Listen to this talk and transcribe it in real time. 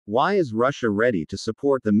Why is Russia ready to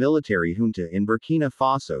support the military junta in Burkina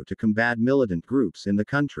Faso to combat militant groups in the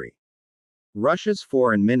country? Russia's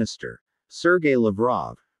foreign minister, Sergei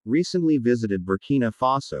Lavrov, recently visited Burkina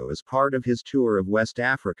Faso as part of his tour of West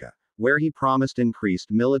Africa, where he promised increased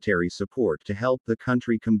military support to help the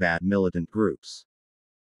country combat militant groups.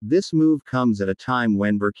 This move comes at a time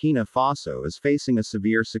when Burkina Faso is facing a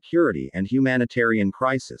severe security and humanitarian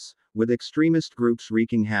crisis, with extremist groups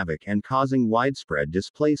wreaking havoc and causing widespread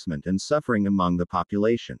displacement and suffering among the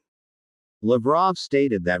population. Lavrov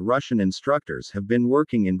stated that Russian instructors have been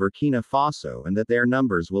working in Burkina Faso and that their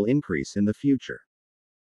numbers will increase in the future.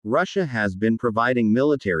 Russia has been providing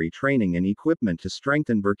military training and equipment to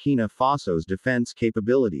strengthen Burkina Faso's defense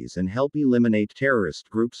capabilities and help eliminate terrorist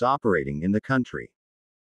groups operating in the country.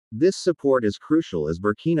 This support is crucial as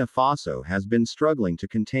Burkina Faso has been struggling to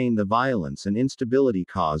contain the violence and instability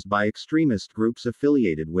caused by extremist groups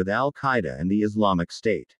affiliated with Al-Qaeda and the Islamic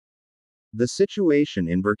State. The situation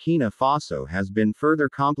in Burkina Faso has been further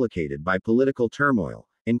complicated by political turmoil,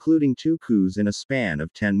 including 2 coups in a span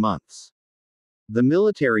of 10 months. The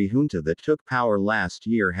military junta that took power last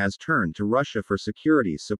year has turned to Russia for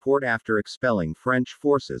security support after expelling French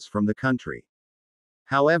forces from the country.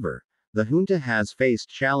 However, the junta has faced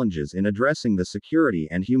challenges in addressing the security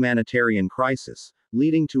and humanitarian crisis,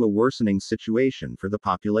 leading to a worsening situation for the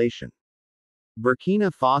population.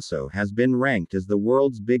 Burkina Faso has been ranked as the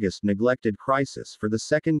world's biggest neglected crisis for the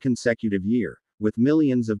 2nd consecutive year, with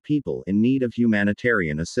millions of people in need of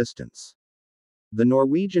humanitarian assistance. The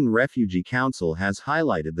Norwegian Refugee Council has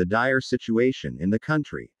highlighted the dire situation in the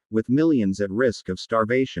country, with millions at risk of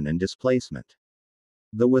starvation and displacement.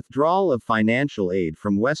 The withdrawal of financial aid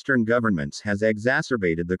from Western governments has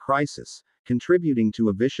exacerbated the crisis, contributing to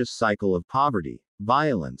a vicious cycle of poverty,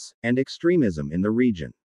 violence, and extremism in the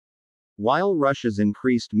region. While Russia's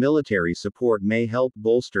increased military support may help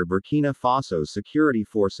bolster Burkina Faso's security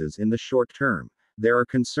forces in the short term, there are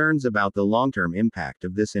concerns about the long-term impact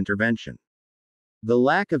of this intervention. The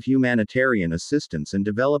lack of humanitarian assistance and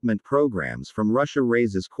development programs from Russia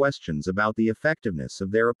raises questions about the effectiveness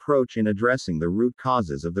of their approach in addressing the root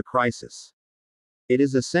causes of the crisis. It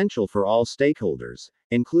is essential for all stakeholders,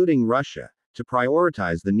 including Russia, to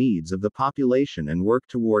prioritize the needs of the population and work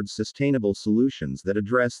towards sustainable solutions that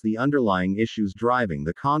address the underlying issues driving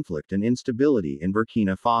the conflict and instability in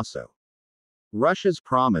Burkina Faso. Russia's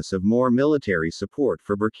promise of more military support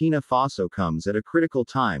for Burkina Faso comes at a critical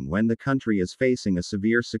time when the country is facing a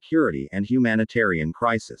severe security and humanitarian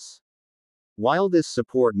crisis. While this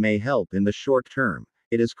support may help in the short term,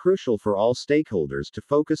 it is crucial for all stakeholders to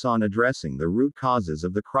focus on addressing the root causes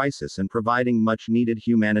of the crisis and providing much-needed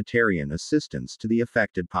humanitarian assistance to the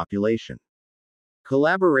affected population.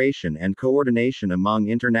 Collaboration and coordination among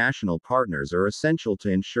international partners are essential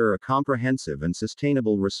to ensure a comprehensive and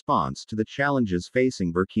sustainable response to the challenges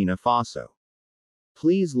facing Burkina Faso.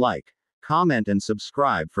 Please like, comment and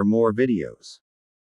subscribe for more videos.